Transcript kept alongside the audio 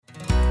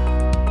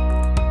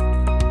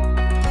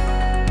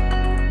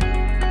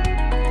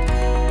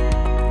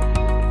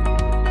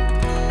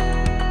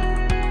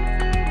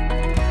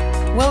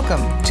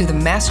to the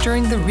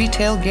Mastering the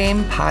Retail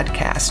Game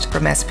podcast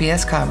from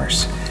SPS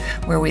Commerce,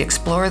 where we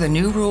explore the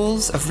new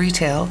rules of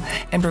retail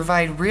and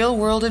provide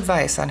real-world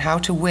advice on how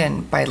to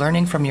win by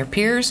learning from your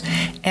peers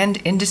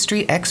and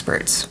industry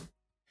experts.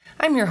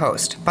 I'm your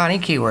host, Bonnie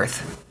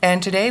Keyworth,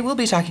 and today we'll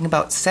be talking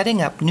about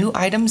setting up new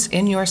items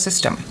in your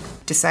system.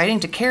 Deciding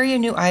to carry a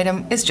new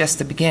item is just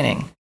the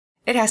beginning.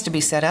 It has to be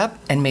set up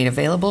and made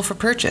available for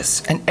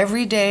purchase, and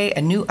every day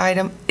a new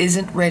item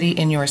isn't ready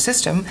in your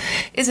system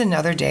is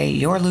another day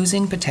you're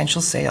losing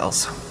potential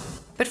sales.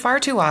 But far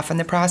too often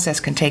the process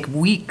can take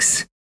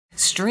weeks.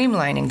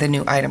 Streamlining the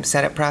new item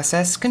setup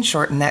process can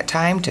shorten that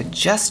time to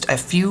just a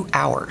few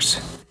hours.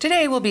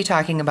 Today we'll be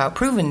talking about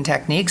proven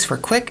techniques for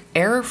quick,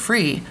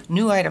 error-free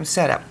new item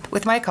setup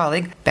with my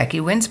colleague Becky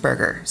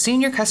Winsberger,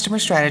 Senior Customer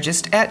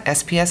Strategist at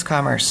SPS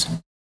Commerce.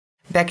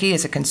 Becky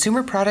is a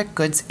consumer product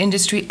goods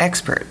industry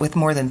expert with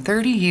more than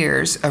 30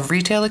 years of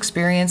retail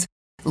experience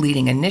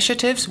leading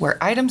initiatives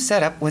where item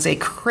setup was a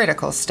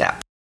critical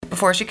step.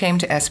 Before she came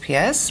to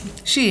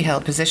SPS, she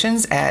held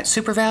positions at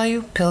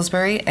SuperValu,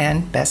 Pillsbury,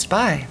 and Best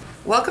Buy.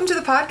 Welcome to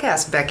the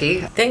podcast,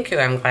 Becky. Thank you.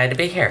 I'm glad to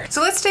be here.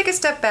 So let's take a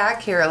step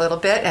back here a little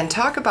bit and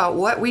talk about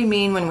what we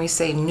mean when we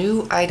say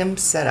new item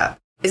setup.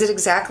 Is it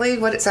exactly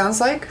what it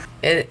sounds like?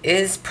 It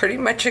is pretty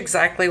much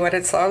exactly what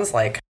it sounds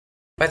like.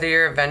 Whether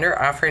you're a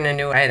vendor offering a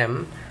new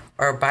item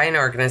or a buying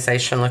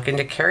organization looking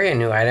to carry a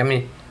new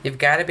item, you've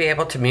got to be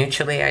able to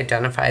mutually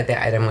identify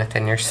the item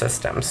within your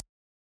systems.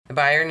 The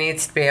buyer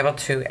needs to be able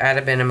to, at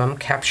a minimum,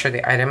 capture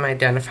the item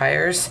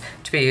identifiers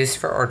to be used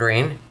for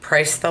ordering,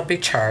 price they'll be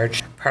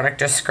charged, product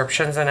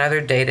descriptions, and other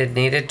data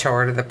needed to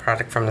order the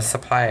product from the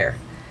supplier.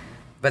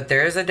 But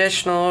there is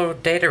additional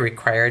data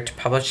required to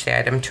publish the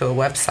item to a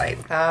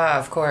website.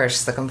 Of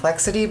course, the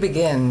complexity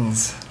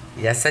begins.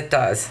 Yes, it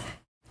does.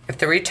 If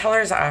the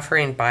retailer is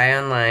offering buy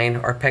online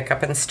or pick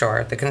up in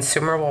store, the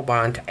consumer will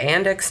want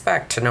and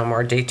expect to know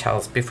more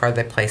details before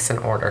they place an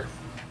order.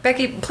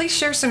 Becky, please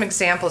share some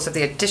examples of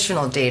the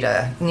additional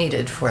data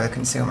needed for the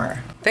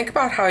consumer. Think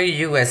about how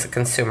you as a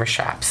consumer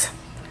shops.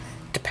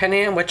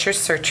 Depending on what you're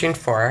searching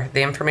for,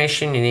 the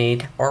information you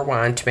need or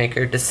want to make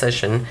your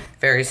decision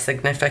varies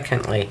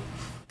significantly.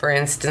 For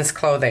instance,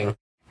 clothing.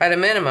 At a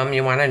minimum,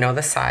 you want to know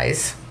the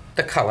size,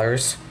 the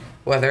colors,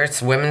 whether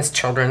it's women's,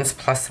 children's,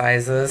 plus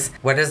sizes,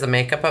 what is the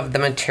makeup of the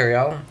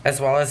material, as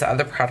well as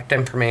other product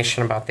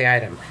information about the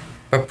item.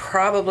 But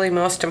probably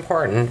most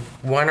important,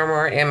 one or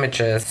more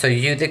images so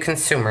you, the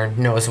consumer,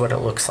 knows what it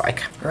looks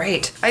like.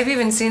 Right. I've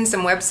even seen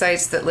some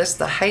websites that list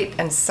the height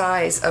and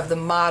size of the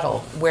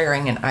model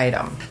wearing an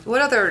item.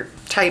 What other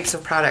types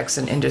of products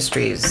and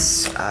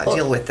industries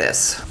deal with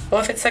this? Well,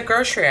 if it's a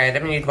grocery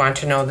item, you'd want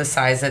to know the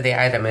size of the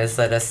item. Is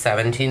it a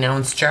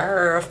 17-ounce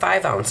jar or a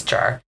 5-ounce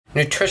jar?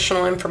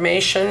 Nutritional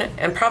information,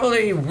 and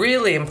probably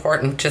really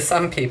important to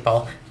some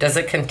people, does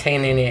it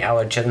contain any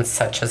allergens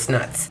such as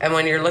nuts? And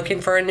when you're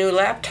looking for a new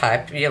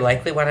laptop, you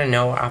likely want to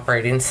know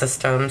operating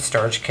system,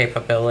 storage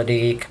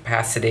capability,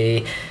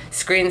 capacity,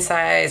 screen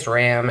size,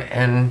 RAM,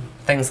 and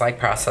things like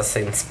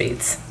processing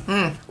speeds.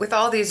 With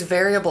all these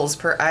variables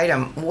per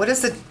item, what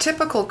is the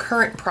typical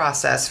current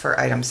process for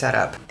item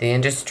setup? The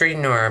industry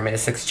norm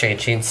is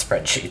exchanging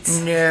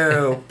spreadsheets.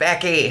 No,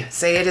 Becky,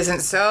 say it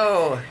isn't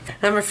so.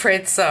 I'm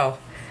afraid so.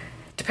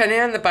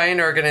 Depending on the buying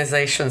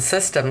organization's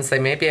systems, they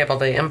may be able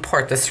to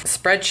import this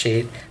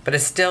spreadsheet, but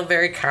it's still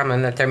very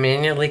common that they're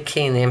manually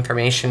keying the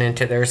information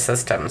into their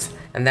systems,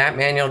 and that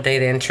manual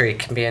data entry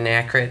can be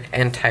inaccurate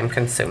and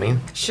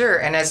time-consuming. Sure,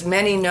 and as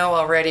many know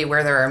already,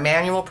 where there are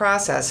manual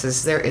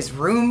processes, there is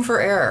room for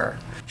error.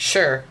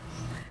 Sure.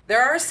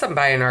 There are some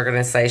buying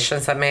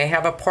organizations that may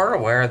have a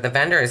portal where the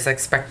vendor is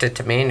expected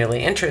to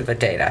manually enter the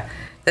data.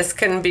 This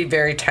can be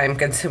very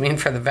time-consuming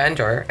for the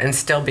vendor and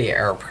still be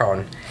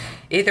error-prone.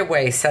 Either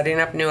way, setting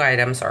up new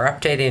items or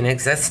updating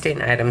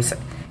existing items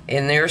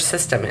in your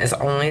system is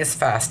only as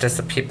fast as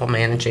the people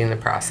managing the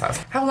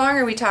process. How long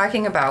are we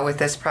talking about with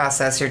this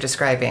process you're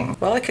describing?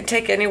 Well, it could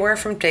take anywhere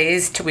from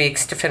days to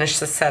weeks to finish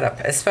the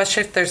setup,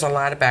 especially if there's a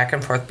lot of back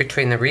and forth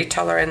between the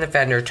retailer and the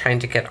vendor trying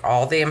to get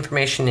all the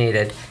information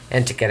needed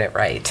and to get it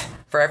right.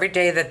 For every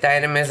day that the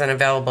item isn't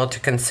available to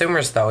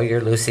consumers, though, you're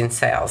losing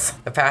sales.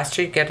 The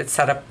faster you get it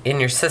set up in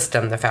your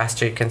system, the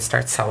faster you can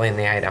start selling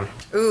the item.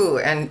 Ooh,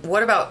 and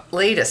what about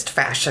latest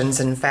fashions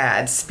and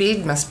fads?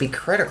 Speed must be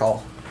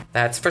critical.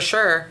 That's for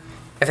sure.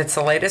 If it's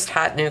the latest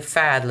hot new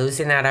fad,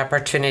 losing that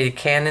opportunity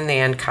can in the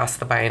end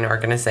cost the buying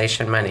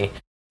organization money.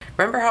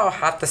 Remember how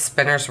hot the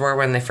spinners were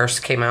when they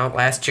first came out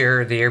last year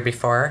or the year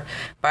before?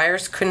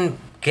 Buyers couldn't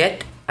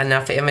get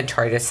enough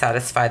inventory to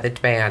satisfy the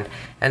demand,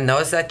 and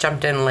those that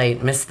jumped in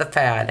late missed the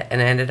fad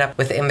and ended up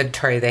with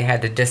inventory they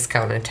had to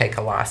discount and take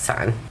a loss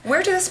on.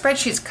 Where do the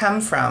spreadsheets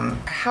come from?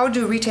 How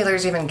do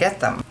retailers even get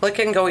them? Well, it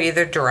can go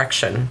either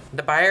direction.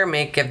 The buyer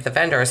may give the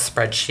vendor a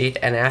spreadsheet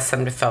and ask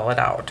them to fill it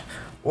out,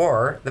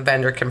 or the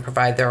vendor can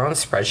provide their own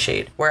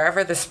spreadsheet.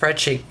 Wherever the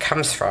spreadsheet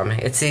comes from,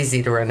 it's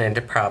easy to run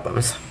into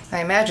problems.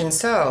 I imagine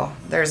so.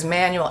 There's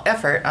manual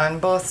effort on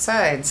both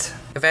sides.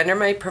 The vendor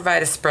might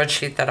provide a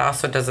spreadsheet that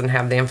also doesn't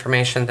have the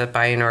information the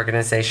buying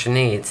organization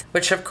needs,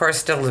 which of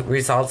course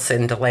results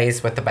in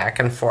delays with the back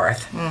and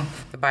forth.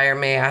 The buyer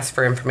may ask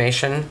for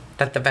information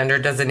that the vendor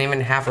doesn't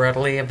even have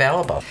readily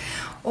available.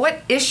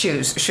 What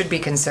issues should be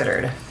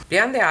considered?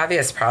 Beyond the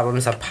obvious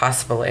problems of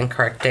possible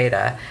incorrect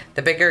data,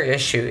 the bigger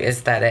issue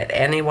is that at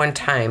any one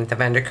time, the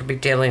vendor could be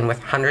dealing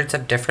with hundreds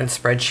of different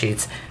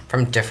spreadsheets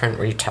from different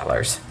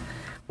retailers,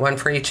 one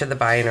for each of the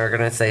buying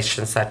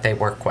organizations that they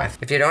work with.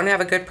 If you don't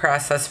have a good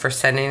process for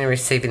sending and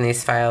receiving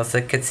these files,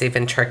 it gets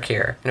even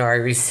trickier. Are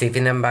you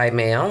receiving them by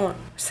mail?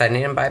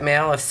 Sending them by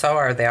mail? If so,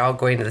 are they all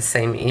going to the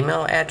same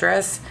email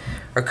address?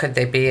 Or could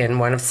they be in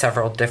one of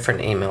several different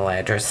email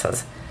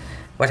addresses?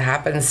 What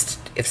happens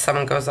if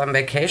someone goes on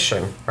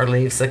vacation or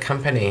leaves the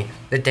company?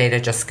 The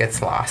data just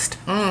gets lost.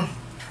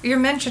 Your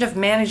mention of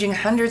managing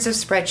hundreds of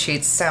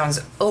spreadsheets sounds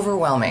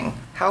overwhelming.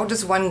 How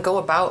does one go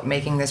about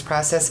making this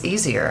process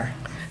easier?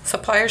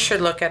 Suppliers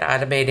should look at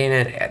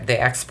automating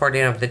the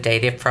exporting of the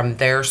data from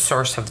their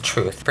source of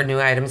truth for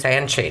new items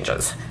and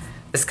changes.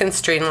 This can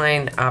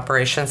streamline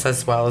operations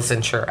as well as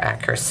ensure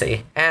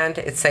accuracy, and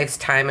it saves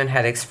time and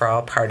headaches for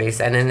all parties,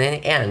 and in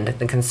the end,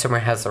 the consumer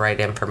has the right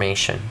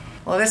information.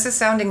 Well, this is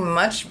sounding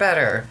much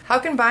better. How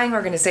can buying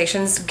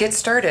organizations get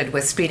started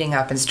with speeding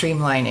up and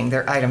streamlining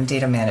their item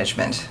data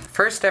management?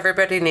 First,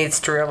 everybody needs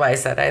to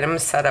realize that item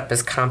setup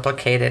is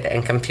complicated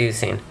and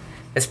confusing.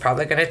 It's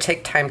probably going to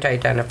take time to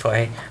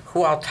identify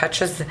who all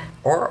touches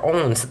or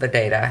owns the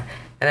data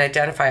and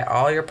identify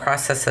all your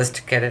processes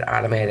to get it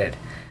automated.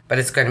 But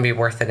it's going to be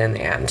worth it in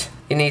the end.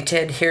 You need to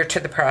adhere to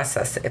the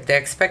process. If the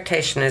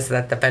expectation is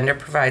that the vendor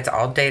provides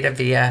all data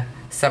via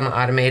some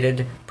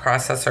automated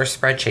process or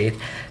spreadsheet,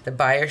 the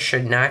buyer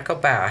should not go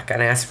back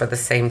and ask for the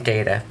same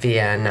data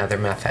via another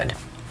method.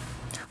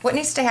 What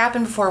needs to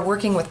happen before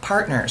working with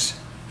partners?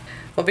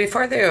 Well,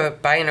 before the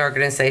buying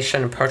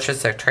organization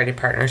approaches their trading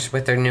partners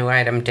with their new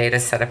item data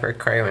setup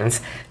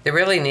requirements, they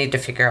really need to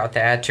figure out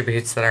the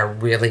attributes that are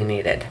really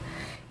needed.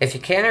 If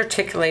you can't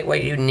articulate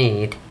what you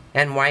need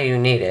and why you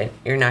need it,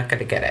 you're not going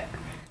to get it.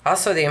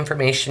 Also, the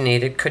information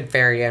needed could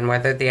vary on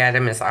whether the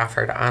item is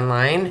offered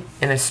online,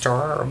 in a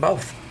store, or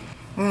both.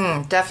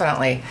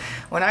 Definitely.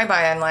 When I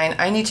buy online,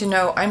 I need to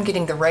know I'm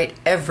getting the right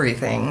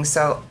everything,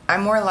 so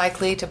I'm more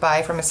likely to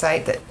buy from a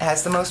site that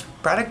has the most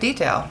product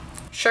detail.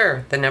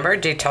 Sure, the number of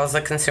details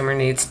the consumer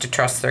needs to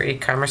trust their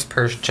e-commerce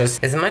purchase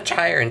is much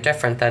higher and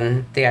different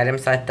than the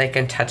items that they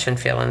can touch and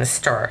feel in a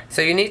store.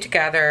 So you need to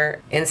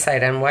gather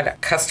insight on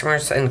what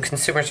customers and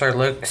consumers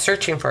are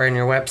searching for in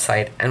your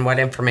website and what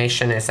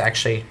information is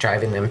actually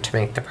driving them to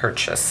make the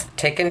purchase.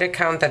 Take into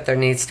account that there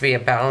needs to be a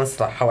balance,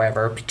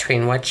 however,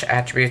 between which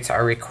attributes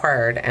are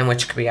required and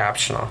which could be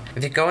optional.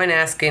 If you go in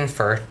asking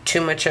for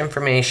too much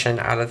information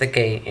out of the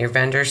gate, your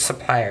vendor's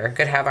supplier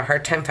could have a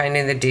hard time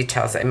finding the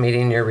details and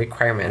meeting your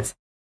requirements.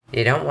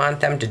 You don't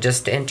want them to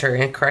just enter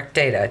incorrect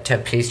data to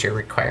appease your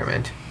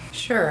requirement.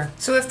 Sure.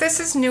 So if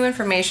this is new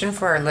information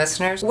for our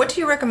listeners, what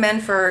do you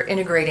recommend for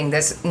integrating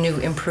this new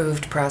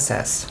improved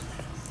process?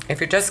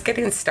 If you're just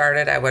getting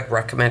started, I would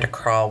recommend a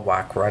crawl,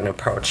 walk, run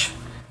approach.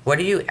 What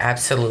do you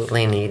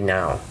absolutely need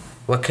now?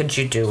 What could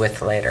you do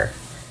with later?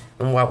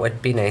 And what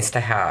would be nice to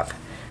have?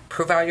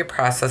 Prove out your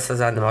processes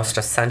on the most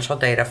essential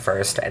data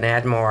first and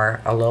add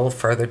more a little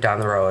further down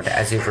the road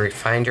as you've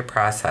refined your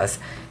process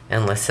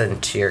and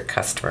listened to your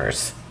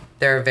customers.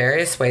 There are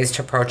various ways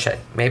to approach it.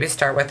 Maybe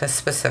start with a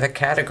specific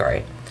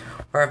category,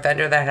 or a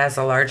vendor that has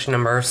a large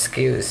number of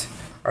SKUs,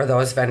 or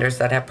those vendors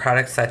that have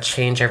products that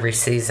change every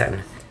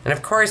season. And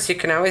of course, you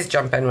can always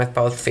jump in with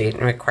both feet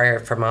and require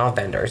it from all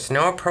vendors.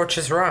 No approach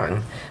is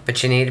wrong,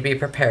 but you need to be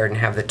prepared and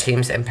have the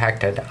teams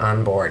impacted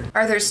on board.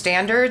 Are there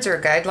standards or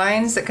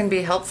guidelines that can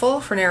be helpful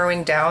for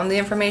narrowing down the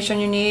information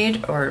you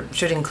need or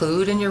should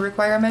include in your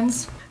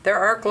requirements? There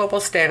are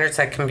global standards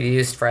that can be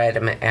used for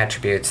item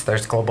attributes.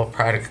 There's Global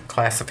Product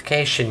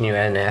Classification,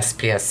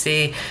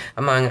 UNSPSC,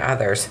 among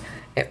others.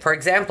 For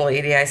example,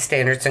 EDI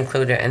standards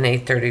include an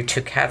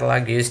 832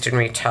 catalog used in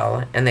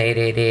retail and the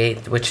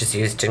 888, which is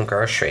used in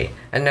grocery.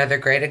 Another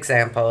great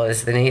example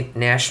is the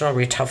National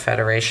Retail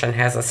Federation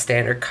has a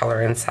standard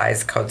color and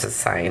size codes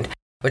assigned,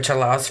 which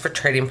allows for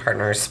trading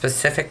partners,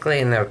 specifically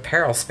in the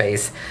apparel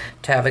space,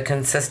 to have a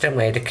consistent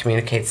way to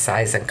communicate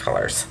size and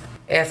colors.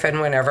 If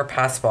and whenever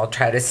possible,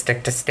 try to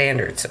stick to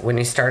standards. When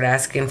you start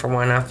asking for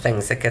one-off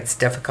things, it gets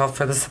difficult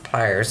for the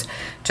suppliers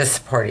to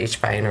support each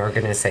buying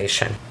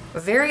organization.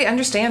 Very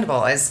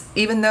understandable, as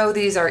even though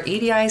these are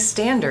EDI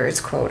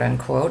standards, quote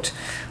unquote,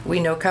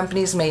 we know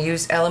companies may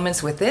use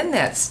elements within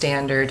that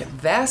standard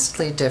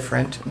vastly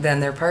different than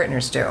their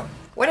partners do.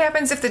 What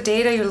happens if the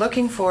data you're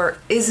looking for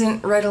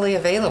isn't readily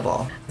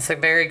available? It's a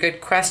very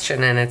good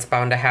question, and it's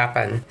bound to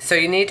happen. So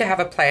you need to have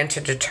a plan to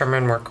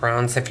determine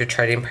workarounds if your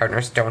trading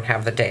partners don't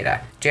have the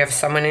data. Do you have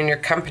someone in your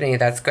company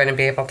that's going to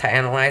be able to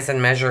analyze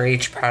and measure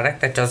each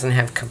product that doesn't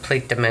have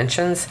complete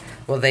dimensions?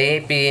 Will they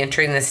be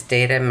entering this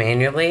data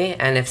manually,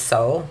 and if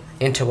so,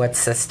 into what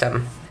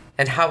system?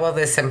 And how will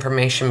this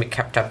information be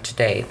kept up to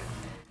date?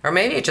 Or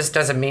maybe it just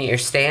doesn't meet your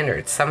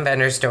standards. Some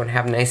vendors don't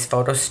have nice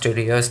photo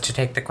studios to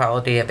take the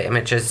quality of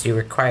images you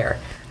require.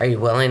 Are you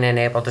willing and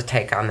able to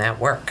take on that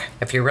work?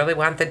 If you really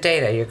want the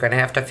data, you're going to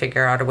have to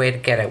figure out a way to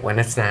get it when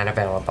it's not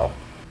available.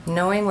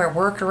 Knowing where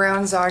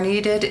workarounds are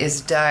needed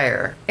is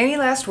dire. Any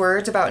last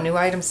words about new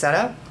item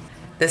setup?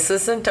 This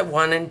isn't a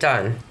one and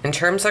done. In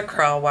terms of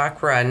crawl,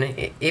 walk, run,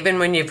 even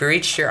when you've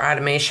reached your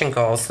automation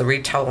goals, the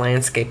retail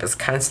landscape is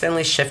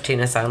constantly shifting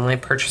as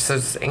online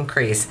purchases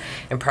increase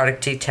and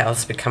product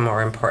details become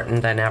more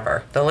important than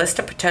ever. The list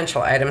of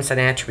potential items and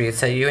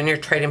attributes that you and your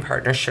trading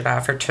partner should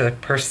offer to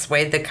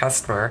persuade the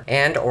customer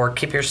and or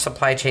keep your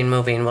supply chain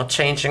moving will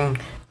change and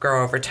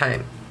grow over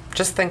time.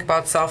 Just think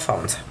about cell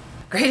phones.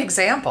 Great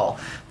example.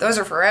 Those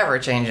are forever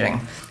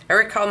changing. I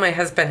recall my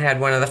husband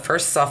had one of the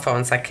first cell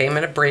phones that came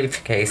in a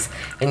briefcase,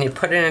 and you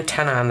put an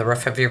antenna on the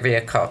roof of your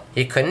vehicle.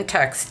 You couldn't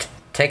text,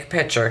 take a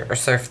picture, or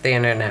surf the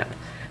internet.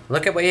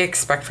 Look at what you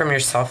expect from your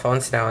cell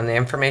phones now and the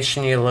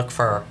information you look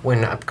for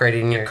when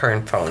upgrading your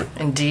current phone.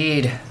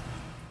 Indeed.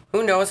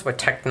 Who knows what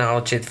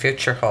technology the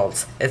future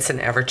holds? It's an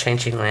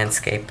ever-changing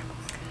landscape.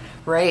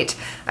 Right.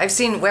 I've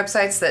seen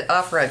websites that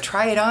offer a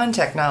try-it-on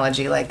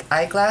technology like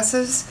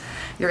eyeglasses.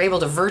 You're able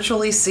to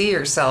virtually see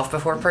yourself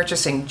before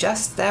purchasing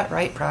just that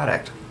right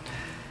product.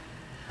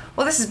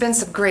 Well, this has been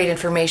some great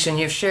information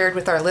you've shared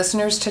with our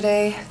listeners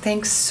today.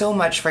 Thanks so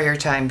much for your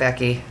time,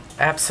 Becky.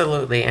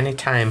 Absolutely,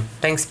 anytime.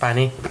 Thanks,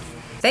 Bonnie.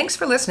 Thanks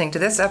for listening to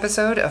this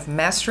episode of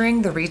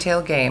Mastering the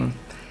Retail Game.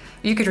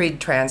 You can read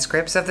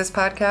transcripts of this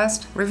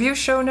podcast, review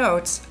show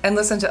notes, and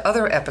listen to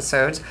other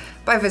episodes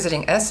by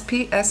visiting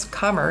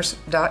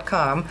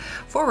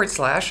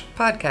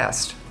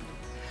spscommerce.com/podcast.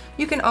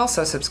 You can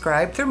also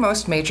subscribe through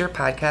most major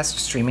podcast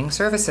streaming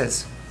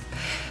services.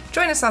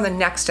 Join us on the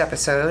next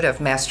episode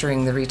of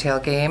Mastering the Retail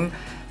Game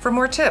for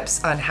more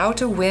tips on how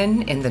to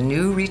win in the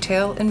new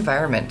retail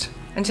environment.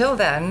 Until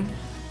then,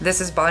 this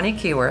is Bonnie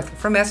Keyworth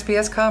from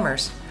SPS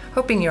Commerce,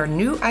 hoping your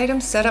new item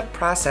setup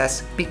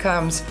process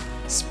becomes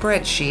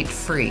spreadsheet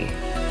free.